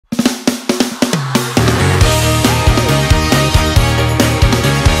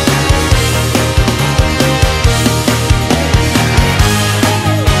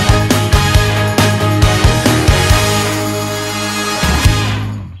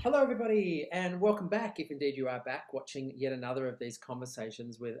Hello, everybody, and welcome back, if indeed you are back, watching yet another of these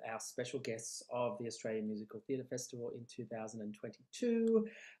conversations with our special guests of the Australian Musical Theatre Festival in 2022.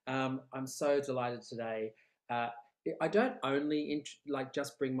 I'm so delighted today. Uh, I don't only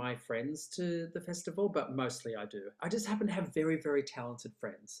just bring my friends to the festival, but mostly I do. I just happen to have very, very talented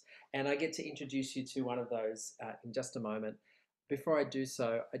friends, and I get to introduce you to one of those in just a moment. Before I do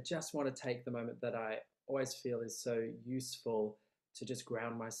so, I just want to take the moment that I always feel is so useful to just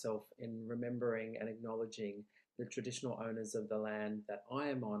ground myself in remembering and acknowledging the traditional owners of the land that I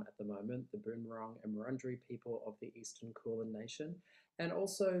am on at the moment, the Boonwurrung and Wurundjeri people of the Eastern Kulin Nation, and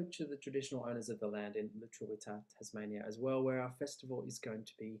also to the traditional owners of the land in Lutruwita, Tasmania as well, where our festival is going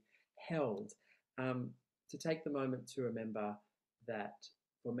to be held. To take the moment to remember that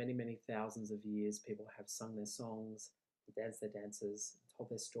for many, many thousands of years, people have sung their songs, danced their dances, told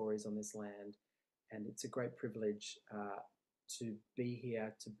their stories on this land, and it's a great privilege to be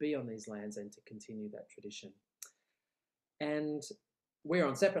here, to be on these lands, and to continue that tradition. And we're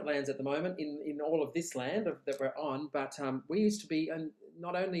on separate lands at the moment in all of this land that we're on, but we used to be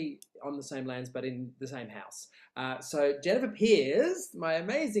not only on the same lands, but in the same house. So Jennifer Peers, my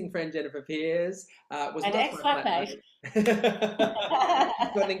amazing friend Jennifer Peers, was An not my ex-flatmate. flatmate.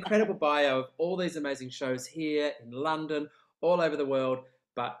 She's got an incredible bio of all these amazing shows here in London, all over the world,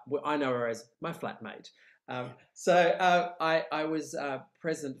 but I know her as my flatmate. I was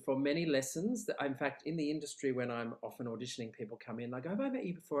present for many lessons. That, in fact, in the industry, when I'm often auditioning, people come in, I go, have I met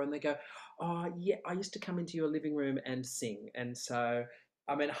you before? And they go, oh, yeah, I used to come into your living room and sing. And so,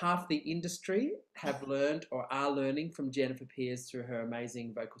 I mean, half the industry have learned or are learning from Jennifer Peers through her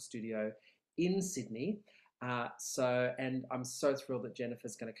amazing vocal studio in Sydney. And I'm so thrilled that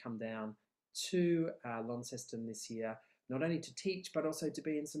Jennifer's going to come down to Launceston this year, not only to teach, but also to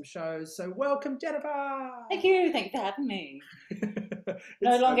be in some shows. So welcome, Jennifer! Thank you. Thank you for having me. No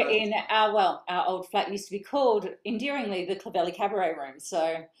It's so longer nice. in our old flat used to be called endearingly the Clovelly Cabaret Room.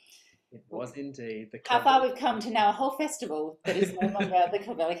 So It was indeed the how club. far we've come to now a whole festival that is no longer the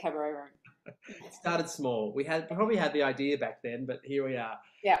Clovelly Cabaret Room. It started small. We probably had the idea back then, but here we are.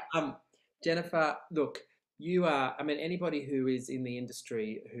 Yeah. Um, Jennifer, look, you are. I mean, anybody who is in the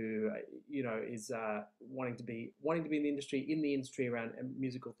industry who is wanting to be in the industry around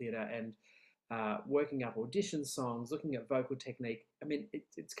musical theatre and working up audition songs, looking at vocal technique. I mean,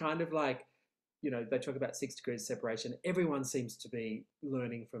 it's kind of like, they talk about 6 degrees separation. Everyone seems to be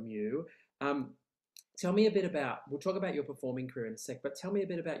learning from you. Um, Tell me a bit about, we'll talk about your performing career in a sec, but tell me a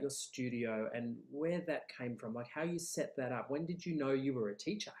bit about your studio and where that came from, like how you set that up. When did you know you were a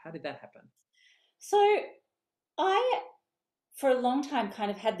teacher? How did that happen? So I, for a long time, kind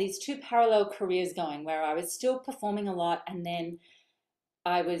of had these two parallel careers going where I was still performing a lot and then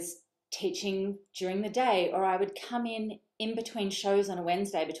I was teaching during the day, or I would come in between shows on a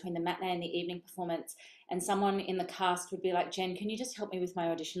Wednesday, between the matinee and the evening performance, and someone in the cast would be like, Jen, can you just help me with my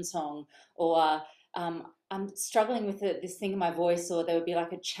audition song? Or I'm struggling with this thing in my voice, or there would be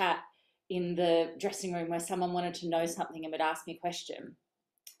like a chat in the dressing room where someone wanted to know something and would ask me a question.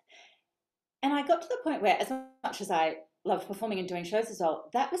 And I got to the point where, as much as I loved performing and doing shows as well,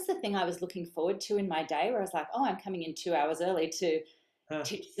 that was the thing I was looking forward to in my day, where I was like, oh, I'm coming in 2 hours early to Huh.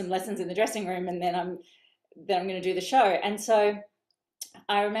 teach some lessons in the dressing room, and then I'm going to do the show. And so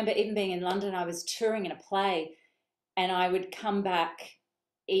I remember even being in London, I was touring in a play, and I would come back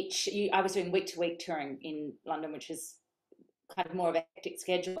I was doing week to week touring in London, which is kind of more of a hectic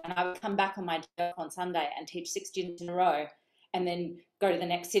schedule. And I would come back on my day off on Sunday and teach 6 students in a row, and then go to the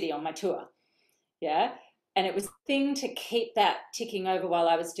next city on my tour. Yeah. And it was a thing to keep that ticking over while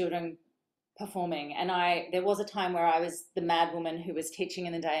I was still doing performing. And there was a time where I was the mad woman who was teaching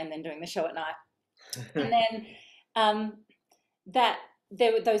in the day and then doing the show at night. And then um, that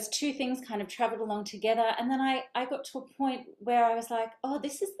there were those two things kind of traveled along together. And then I got to a point where I was like, oh,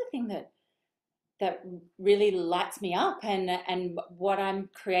 this is the thing that really lights me up, and what I'm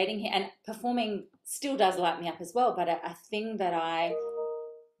creating here. And performing still does light me up as well, but a thing that I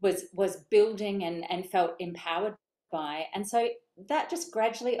was building and felt empowered by. And so that just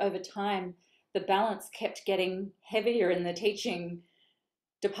gradually over time, the balance kept getting heavier in the teaching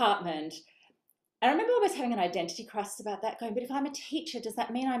department. And I remember always having an identity crisis about that, going, but if I'm a teacher, does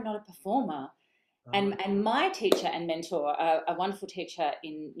that mean I'm not a performer? Oh, And my teacher and mentor, a wonderful teacher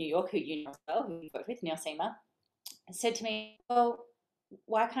in New York who you know as well, who you've worked with, Neil Seema, said to me, well,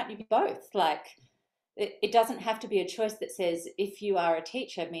 why can't you be both? Like, it doesn't have to be a choice that says if you are a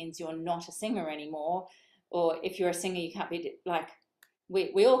teacher means you're not a singer anymore, or if you're a singer you can't be, like,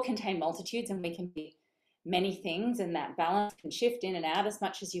 we all contain multitudes and we can be many things, and that balance can shift in and out as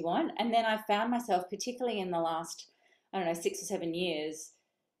much as you want. And then I found myself, particularly in the last, I don't know, 6 or 7 years,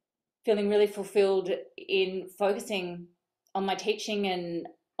 feeling really fulfilled in focusing on my teaching and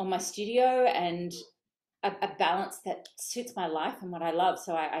on my studio, and a balance that suits my life and what I love.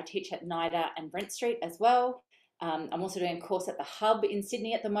 So I teach at NIDA and Brent Street as well. I'm also doing a course at the Hub in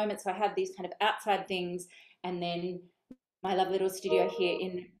Sydney at the moment. So I have these kind of outside things, and then my lovely little studio here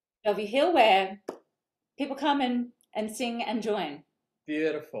in Bellevue Hill where people come and sing and join.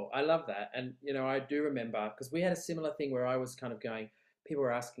 Beautiful. I love that. And, I do remember because we had a similar thing where I was kind of going, people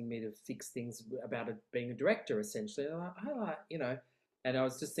were asking me to fix things about it being a director, essentially. And I'm like, and I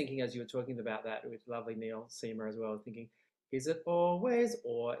was just thinking as you were talking about that with lovely Neil Seamer as well, thinking, is it always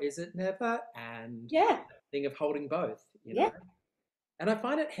or is it never? And Yeah, thing of holding both. yeah, And I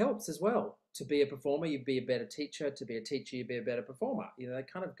find it helps as well. To be a performer, you'd be a better teacher. To be a teacher, you'd be a better performer. They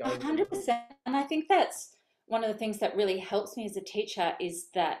kind of go. 100%. And I think that's one of the things that really helps me as a teacher is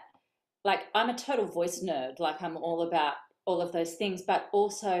that, like, I'm a total voice nerd. Like, I'm all about all of those things, but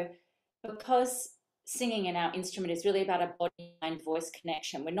also because singing in our instrument is really about a body mind voice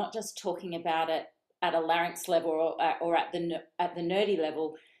connection. We're not just talking about it at a larynx level or at the nerdy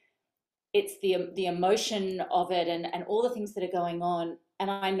level. It's the emotion of it and all the things that are going on. And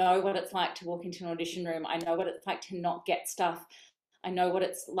I know what it's like to walk into an audition room. I know what it's like to not get stuff. I know what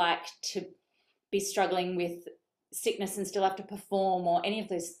it's like to be struggling with sickness and still have to perform or any of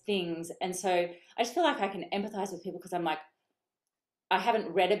those things. And so I just feel like I can empathize with people because I'm like, I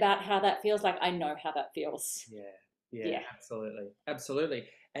haven't read about how that feels. Like, I know how that feels. Yeah, absolutely. Absolutely.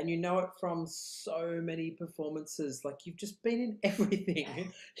 And you know it from so many performances. Like you've just been in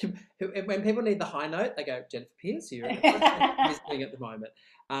everything. When people need the high note, they go, Jennifer Pierce, you're listening at the moment.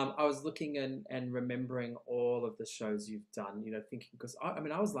 I was looking and remembering all of the shows you've done, thinking, because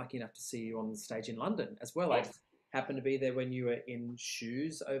I was lucky enough to see you on the stage in London as well. Yes. I just happened to be there when you were in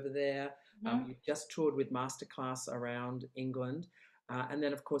Shoes over there. You just toured with Masterclass around England. And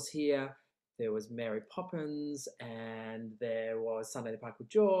then, of course, here there was Mary Poppins and there was Sunday in the Park with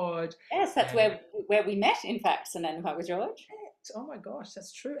George. Yes, that's where we met, in fact, Sunday in the Park with George. Oh my gosh,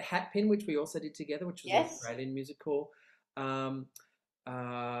 that's true. Hatpin, which we also did together, which was Yes. a Australian musical.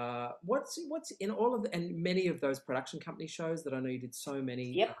 What's in all of and many of those production company shows that I know you did so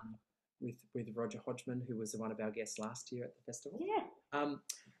many. Yep. With Roger Hodgman, who was one of our guests last year at the festival. Yeah.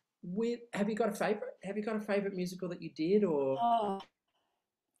 Have you got a favorite? Have you got a favorite musical that you did, or? Oh,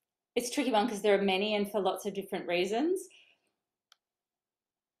 it's a tricky one because there are many and for lots of different reasons.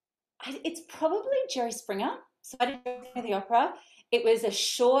 It's probably Jerry Springer. So I did Jerry Springer the opera. It was a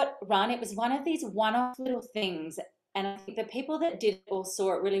short run. It was one of these one-off little things, and I think the people that did it or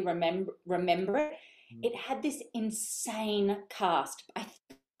saw it really remember it. It had this insane cast. I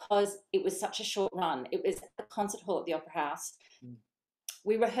think because it was such a short run. It was at the concert hall at the Opera House.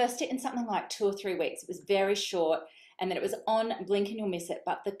 We rehearsed it in something like 2 or 3 weeks. It was very short. And then it was on Blink and You'll Miss It.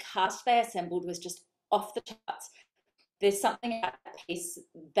 But the cast they assembled was just off the charts. There's something about that piece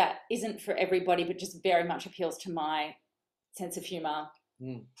that isn't for everybody, but just very much appeals to my sense of humour.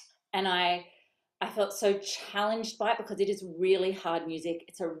 And I felt so challenged by it because it is really hard music.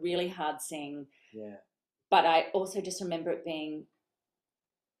 It's a really hard sing. Yeah. But I also just remember it being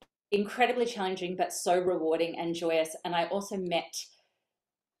incredibly challenging, but so rewarding and joyous. And I also met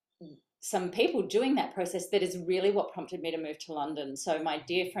some people doing that process that is really what prompted me to move to London. So my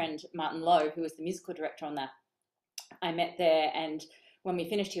dear friend Martin Lowe, who was the musical director on that, I met there, and when we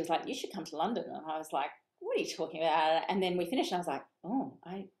finished, he was like, you should come to London. And I was like, what are you talking about? And then we finished and I was like, oh,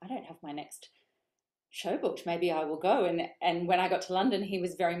 I don't have my next show booked. Maybe I will go. And when I got to London, he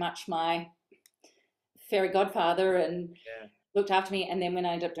was very much my fairy godfather and looked after me. And then when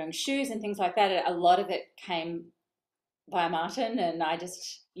I ended up doing Shoes and things like that, a lot of it came via Martin, and I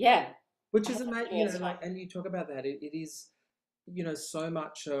just, Which is amazing, and you talk about that. It is, so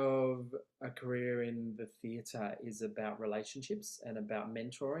much of a career in the theatre is about relationships and about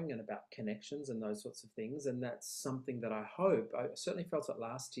mentoring and about connections and those sorts of things. And that's something that I certainly felt it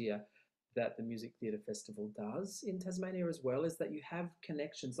last year, that the Music Theatre Festival does in Tasmania as well, is that you have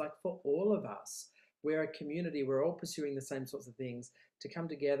connections. Like for all of us, we're a community, we're all pursuing the same sorts of things, to come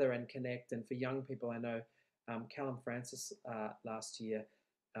together and connect. And for young people, I know Callum Francis last year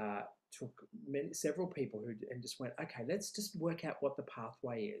took several people and just went, okay, let's just work out what the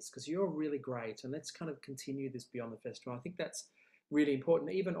pathway is, because you're really great, and let's kind of continue this beyond the festival. I think that's really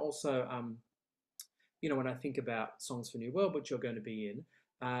important. Even also, when I think about Songs for New World, which you're going to be in,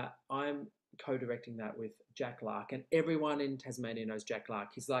 I'm co-directing that with Jack Lark, and everyone in Tasmania knows Jack Lark.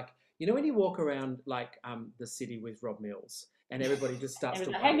 He's like, when you walk around like the city with Rob Mills, and everybody just starts to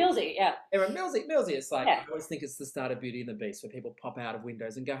hey, Millsy, yeah. Everyone, Millsy. It's like, I always think it's the start of Beauty and the Beast, where people pop out of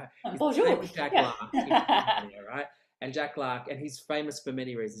windows and go, bonjour. Jack Lark, right? And Jack Lark, and he's famous for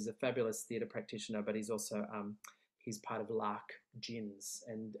many reasons. He's a fabulous theatre practitioner, but he's also he's part of Lark Gins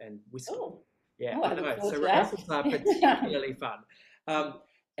and whiskey. Oh, Yeah, oh, I I look know. forward So to that. rehearsals are particularly fun.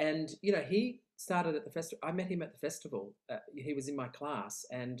 And you know, he started at the festival. I met him at the festival. He was in my class,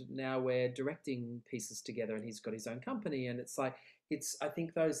 and now we're directing pieces together. And he's got his own company. And it's like I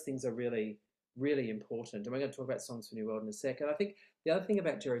think those things are really, really important. And we're going to talk about Songs for New World in a second. I think the other thing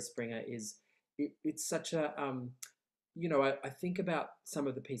about Jerry Springer is it's such a you know, I think about some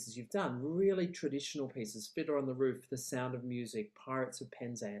of the pieces you've done, really traditional pieces, Fiddler on the Roof, The Sound of Music, Pirates of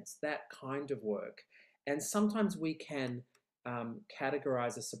Penzance, that kind of work. And sometimes we can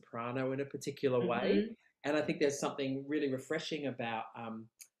categorize a soprano in a particular way. Hmm. And I think there's something really refreshing about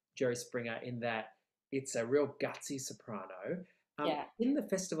Jerry Springer in that it's a real gutsy soprano. Yeah. In the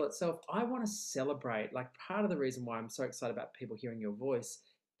festival itself, I want to celebrate, like part of the reason why I'm so excited about people hearing your voice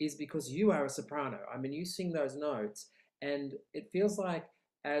is because you are a soprano. I mean, you sing those notes, and it feels like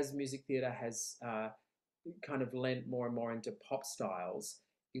as music theatre has kind of lent more and more into pop styles,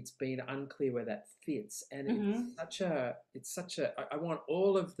 it's been unclear where that fits. And Hmm. it's such a, I want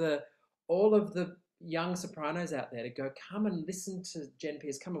all of the young sopranos out there to go, come and listen to Jen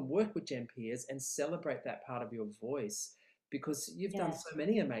Peers, come and work with Jen Peers and celebrate that part of your voice because you've done Yeah. so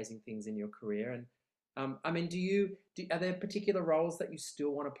many amazing things in your career. And I mean, are there particular roles that you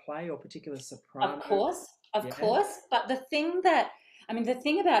still want to play or particular Of soprano? course, of Yeah. course. But the thing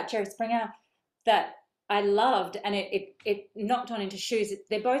about Jerry Springer that I loved, and it knocked on into shoes,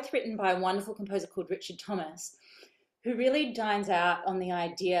 they're both written by a wonderful composer called Richard Thomas, who really dines out on the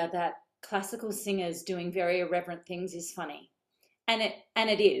idea that classical singers doing very irreverent things is funny. And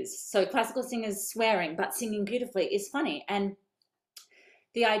it is. So classical singers swearing but singing beautifully is funny. And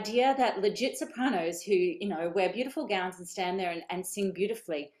the idea that legit sopranos who, wear beautiful gowns and stand there and sing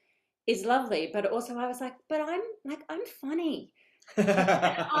beautifully is lovely. But also I was like, but I'm funny.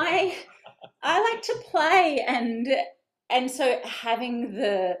 I I like to play and so having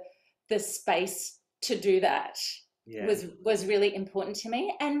the space to do that Yeah. was really important to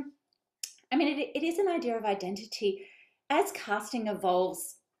me. And I mean it is an idea of identity as casting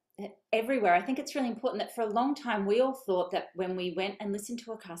evolves everywhere. I think it's really important that for a long time we all thought that when we went and listened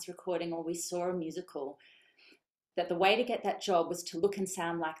to a cast recording or we saw a musical, that the way to get that job was to look and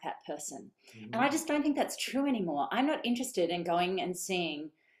sound like that person. And I Mhm. just don't think that's true anymore. I'm not interested in going and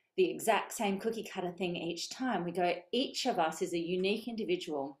seeing the exact same cookie cutter thing each time. We go, each of us is a unique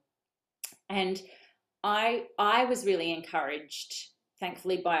individual. And I was really encouraged,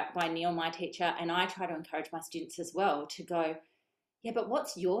 thankfully, by Neil, my teacher, and I try to encourage my students as well to go, yeah, but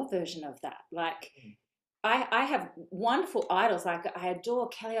what's your version of that? Like, I have wonderful idols. Like I adore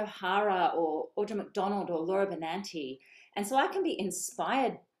Kelly O'Hara or Audra McDonald or Laura Benanti. And so I can be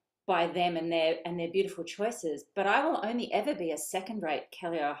inspired by them and their beautiful choices. But I will only ever be a second rate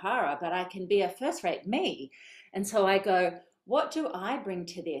Kelly O'Hara, but I can be a first rate me. And so I go, what do I bring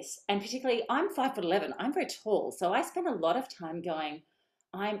to this? And particularly I'm 5'11". I'm very tall. So I spend a lot of time going,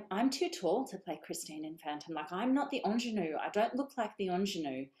 I'm too tall to play Christine in Phantom. Like I'm not the ingenue. I don't look like the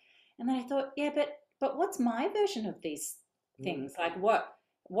ingenue. And then I thought, yeah, but what's my version of these Mm. things? Like what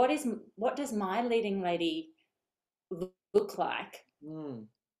does my leading lady look like? Mm.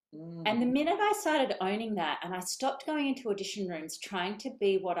 Mm. And the minute I started owning that and I stopped going into audition rooms trying to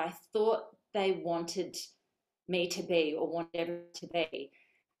be what I thought they wanted me to be or wanted everyone to be,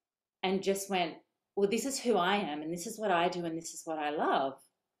 and just went, well, this is who I am and this is what I do and this is what I love.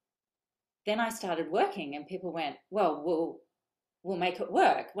 Then I started working and people went, well, we'll make it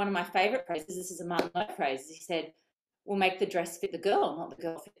work. One of my favorite phrases, this is a Martin Lowe phrase, he said, we'll make the dress fit the girl, not the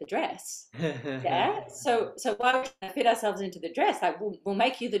girl fit the dress. Yeah. So why would we fit ourselves into the dress? Like we'll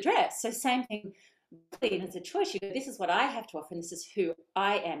make you the dress. So same thing, and it's a choice. You go, this is what I have to offer, and this is who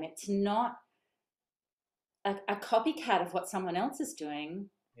I am. It's not a copycat of what someone else is doing.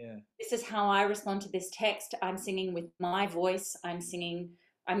 Yeah. This is how I respond to this text. I'm singing with my voice. I'm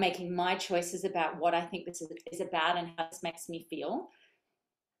making my choices about what I think this is about and how this makes me feel,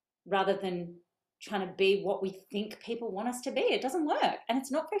 rather than trying to be what we think people want us to be. It doesn't work and it's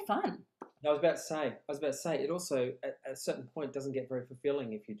not very fun. I was about to say, it also at a certain point doesn't get very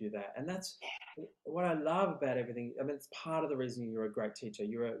fulfilling if you do that. And that's what I love about everything. I mean, it's part of the reason you're a great teacher.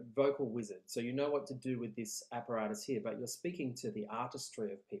 You're a vocal wizard. So you know what to do with this apparatus here, but you're speaking to the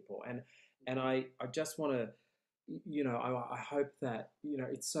artistry of people. And I just want to, you know, I hope that, you know,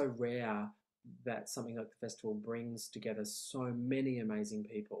 it's so rare that something like the festival brings together so many amazing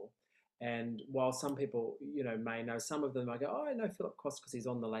people. And while some people, you know, may know some of them, I go, oh, I know Philip Koss because he's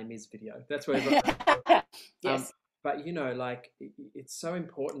on the Les Mis video. That's where everyone. Um, Yes. but you know, like it's so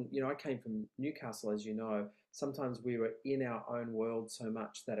important. You know, I came from Newcastle, as you know. sometimes we were in our own world so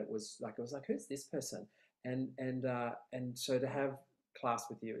much that it was like, who's this person? And so to have class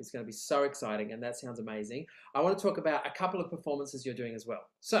with you is going to be so exciting, and that sounds amazing. I want to talk about a couple of performances you're doing as well.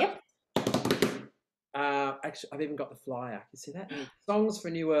 So, Yep. actually, I've even got the flyer. You see that? Songs for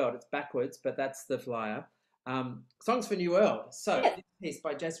a New World. It's backwards, but that's the flyer. Songs for a New World. So, Yeah. this piece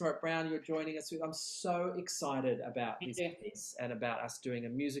by Jason Rock Brown, you're joining us with. I'm so excited about Me this too. piece and about us doing a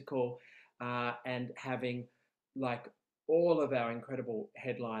musical and having like all of our incredible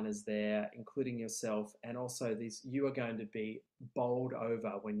headliners there, including yourself, and also these. You are going to be bowled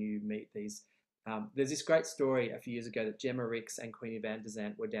over when you meet these. There's this great story a few years ago that Gemma Ricks and Queenie Van der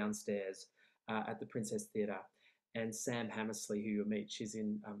Zandt were downstairs at the Princess Theatre, and Sam Hammersley, who you'll meet, she's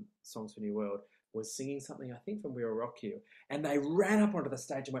in Songs for New World, was singing something, I think, from We'll Rock You, and they ran up onto the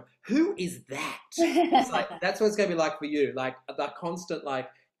stage and went, "Who is that?" It's like that's what it's going to be like for you, like the constant like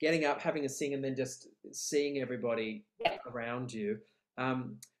getting up, having a sing, and then just seeing everybody around you.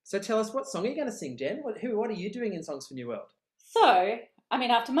 So tell us, what song are you going to sing, Jen? What are you doing in Songs for New World? So, I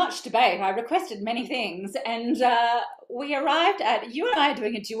mean, after much debate, I requested many things, and we arrived at you and I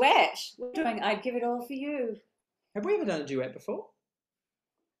doing a duet. We're doing "I'd Give It All for You." Have we ever done a duet before?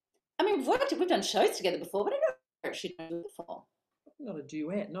 I mean, we've done shows together before, but I don't actually done it before. Not a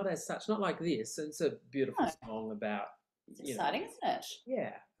duet, not as such, not like this. It's a beautiful No, song about, it's you know, exciting, isn't it?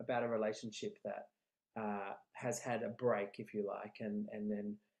 yeah, about a relationship that has had a break, if you like, and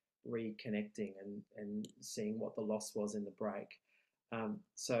then reconnecting and seeing what the loss was in the break.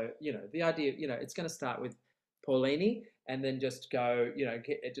 So the idea, it's going to start with Paulini, and then just go,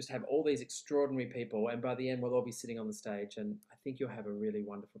 just have all these extraordinary people, and by the end we'll all be sitting on the stage, and I think you'll have a really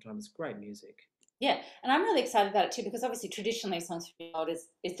wonderful time. It's great music. Yeah, and I'm really excited about it too because obviously traditionally Songs for the World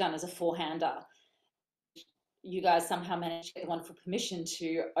is done as a four-hander. You guys somehow managed to get the wonderful permission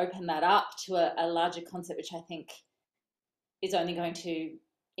to open that up to a larger concept, which I think is only going to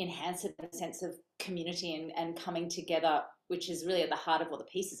enhance it in a sense of community and coming together, which is really at the heart of what the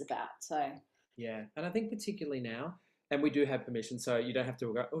piece is about. So Yeah, and I think particularly now, and we do have permission, so you don't have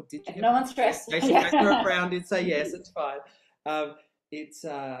to go, "Oh, did you get no one's permission?" stressed. Jason Brown did say yes, it's fine. It's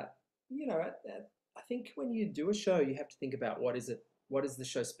I think when you do a show, you have to think about what does the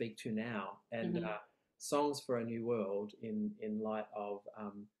show speak to now, and Mhm. Songs for a New World in light of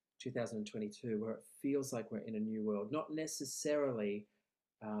 2022, where it feels like we're in a new world, not necessarily.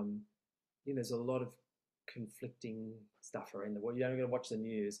 Um, there's a lot of conflicting stuff around the world. You're only going to watch the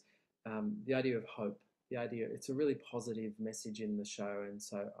news. The idea of hope, it's a really positive message in the show, and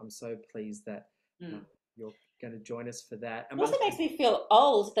so I'm so pleased that Mm. you're going to join us for that. It also makes me feel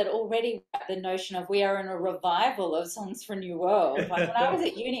old that already the notion of we are in a revival of Songs for a New World. Like when I was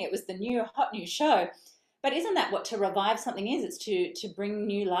at uni, it was the new hot new show. But isn't that what to revive something is? It's to bring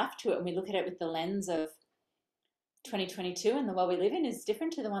new life to it, and we look at it with the lens of 2022, and the world we live in is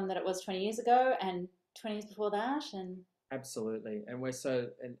different to the one that it was 20 years ago and 20 years before that. And Absolutely, and we're so,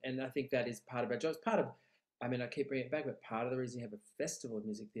 and I think that is part of our job. It's part of, I mean, I keep bringing it back, but part of the reason you have a festival of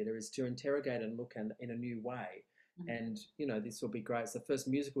music theatre is to interrogate and look in a new way. Mhm. And this will be great. It's the first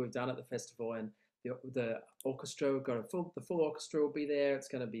musical we've done at the festival, and the orchestra, we've got the full orchestra will be there. It's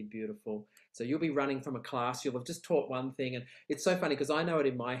going to be beautiful. So you'll be running from a class. You'll have just taught one thing, and it's so funny because I know it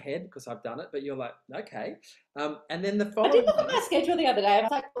in my head because I've done it. But you're like, okay, and then the I did following. look at my schedule the other day, and I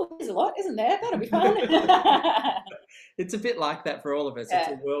was like, "Oh, there's a lot, isn't there? That'll be fun." It's a bit like that for all of us. It's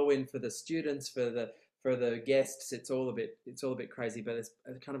Yeah. a whirlwind for the students, for the guests. It's all a bit crazy, but it's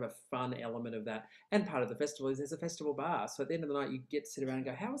a kind of a fun element of that. And part of the festival is there's a festival bar. So at the end of the night, you get to sit around and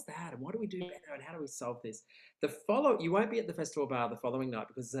go, "How was that? And what do we do better? And how do we solve this?" You won't be at the festival bar the following night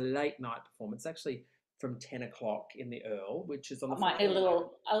because it's a late night performance. Actually, from 10 o'clock in the Earl, which is on the Friday night.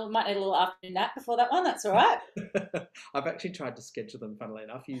 I might need a little afternoon nap before that one. That's all right. I've actually tried to schedule them, funnily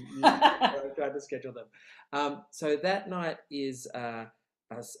enough. I've tried to schedule them. So that night is a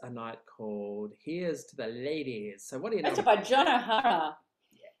night called Here's to the Ladies. So what do you know? Hosted by John O'Hara.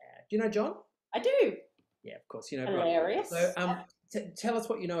 Yeah. Do you know John? I do. Yeah, of course. You know, Hilarious. So tell us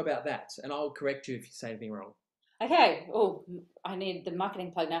what you know about that, and I'll correct you if you say anything wrong. Okay. Oh, I need the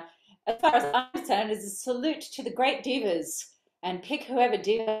marketing plug now. As far as I understand, it is a salute to the great divas and pick whoever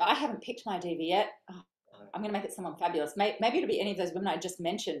diva. I haven't picked my diva yet. Oh, I'm going to make it someone fabulous. Maybe it'll be any of those women I just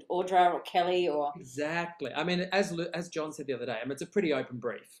mentioned, Audra or Kelly or. Exactly. I mean, as John said the other day, I mean, it's a pretty open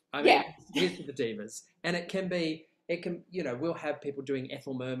brief. I mean, Yeah. here's to the divas, and it can, we'll have people doing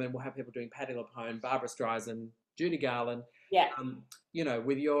Ethel Merman, we'll have people doing Patti LuPone, Barbara Streisand, Judy Garland. Yeah.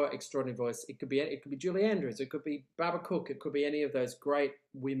 With your extraordinary voice, it could be Julie Andrews, it could be Barbara Cook, it could be any of those great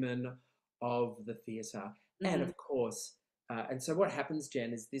women of the theatre, and of course, and so what happens,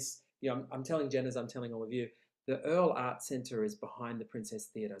 Jen, is I'm telling Jen as I'm telling all of you, the Earl Art Centre is behind the Princess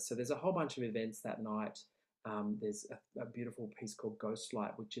Theatre. So there's a whole bunch of events that night. There's a beautiful piece called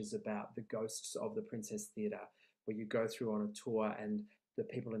Ghostlight, which is about the ghosts of the Princess Theatre, where you go through on a tour and the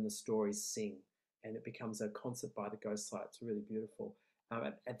people in the stories sing, and it becomes a concert by the Ghostlight. It's really beautiful.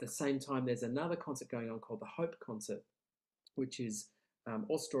 At the same time, there's another concert going on called the Hope Concert, which is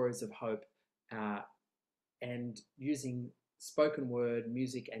all stories of hope and using spoken word,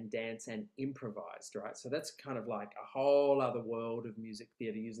 music and dance and improvised, right? So that's kind of like a whole other world of music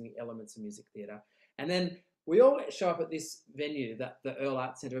theatre, using the elements of music theatre. And then we all show up at this venue, the Earl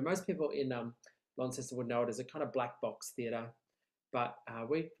Art Centre. And most people in Launceston would know it as a kind of black box theatre, but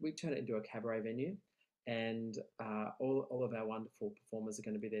we turn it into a cabaret venue. And all of our wonderful performers are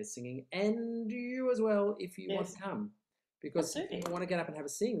going to be there singing, and you as well if you want to come, because Absolutely. if people want to get up and have a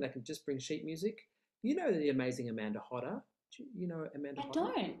sing, they can just bring sheet music. You know the amazing Amanda Hodder. Do you know Amanda Hodder? I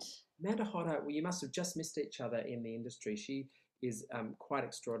don't. Amanda Hodder, well, you must have just missed each other in the industry. She is quite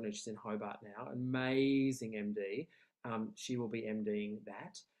extraordinary. She's in Hobart now. Amazing MD. She will be MDing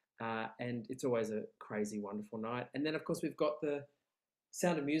that. And it's always a crazy, wonderful night. And then, of course, we've got the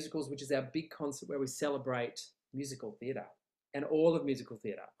Sound of Musicals, which is our big concert where we celebrate musical theatre and all of musical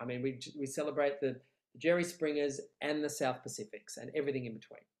theatre. I mean, we celebrate the Jerry Springers and the South Pacifics and everything in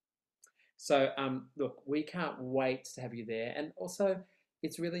between. So, look, we can't wait to have you there. And also,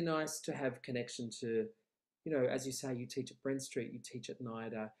 it's really nice to have connection to, as you say, you teach at Brent Street, you teach at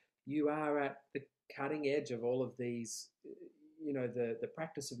NIDA. You are at the cutting edge of all of these, the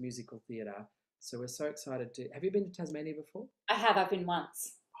practice of musical theatre. So we're so excited to... Have you been to Tasmania before? I have. I've been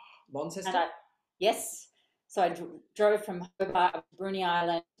once. Launceston? Yes. So I drove from Hobart, Bruny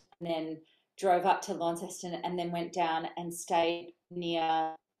Island, and then drove up to Launceston, and then went down and stayed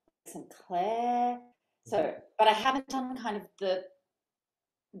near St Clair. So, but I haven't done kind of the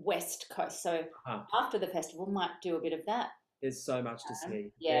west coast. So after the festival, might do a bit of that. There's so much to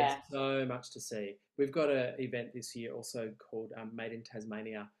see. Yeah. There's so much to see. We've got an event this year also called Made in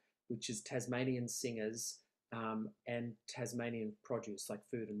Tasmania, which is Tasmanian singers and Tasmanian produce like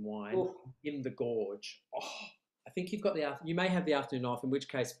food and wine in the gorge. Oh, I think you've got you may have the afternoon off, in which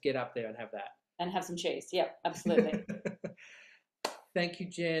case get up there and have that. And have some cheese. Yep, absolutely. Thank you,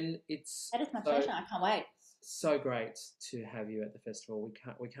 Jen. That is my pleasure. I can't wait. So great to have you at the festival.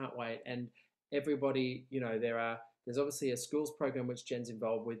 We can't wait. And everybody, there's obviously a schools program which Jen's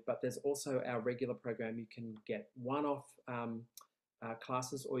involved with, but there's also our regular program. You can get one-off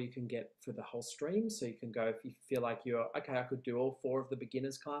classes, or you can get for the whole stream. So you can go if you feel like I could do all 4 of the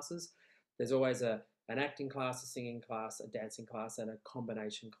beginners classes. There's always an acting class, a singing class, a dancing class, and a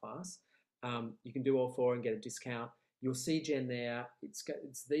combination class. You can do all 4 and get a discount. You'll see Jen there.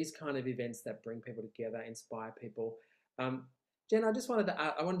 It's these kind of events that bring people together, inspire people. Jen, I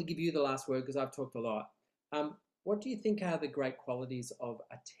wanted to give you the last word because I've talked a lot. What do you think are the great qualities of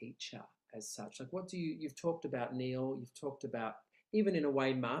a teacher as such? Like, you've talked about Neil, you've talked about, even in a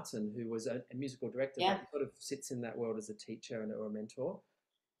way, Martin, who was a musical director, but sort of sits in that world as a teacher or a mentor.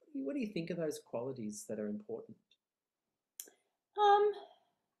 What do you think of those qualities that are important?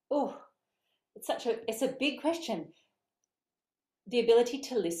 It's a big question. The ability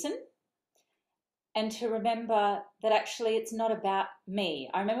to listen and to remember that actually it's not about me.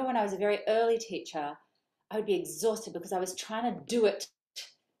 I remember when I was a very early teacher, I would be exhausted because I was trying to do it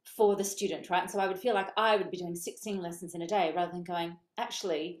for the student, right? And so I would feel like I would be doing 6 singing lessons in a day rather than going,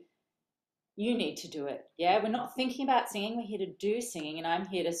 actually, you need to do it. Yeah, we're not thinking about singing. We're here to do singing, and I'm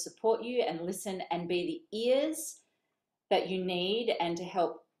here to support you and listen and be the ears that you need and to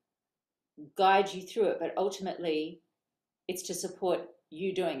help guide you through it. But ultimately, it's to support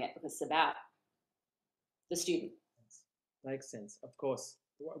you doing it because it's about the student. Makes sense. Of course,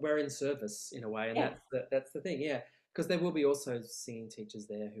 we're in service in a way, and that's the thing. Yeah, because there will be also singing teachers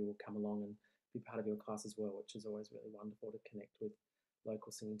there who will come along and be part of your class as well, which is always really wonderful to connect with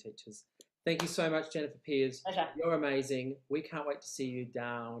local singing teachers. Thank you so much, Jennifer Peers. Pleasure. You're amazing. We can't wait to see you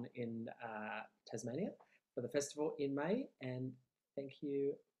down in Tasmania for the festival in May, and thank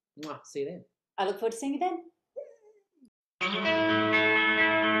you. Mwah. See you then. I look forward to seeing you then.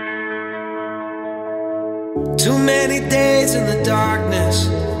 Too many days in the darkness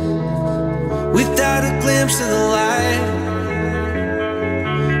without a glimpse of the light.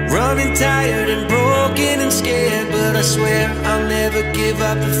 Running tired and broken and scared, but I swear I'll never give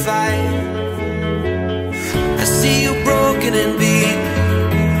up the fight. I see you broken and beat,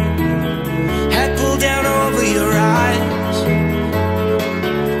 head pulled down over your eyes.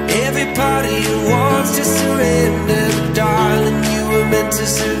 Every part of you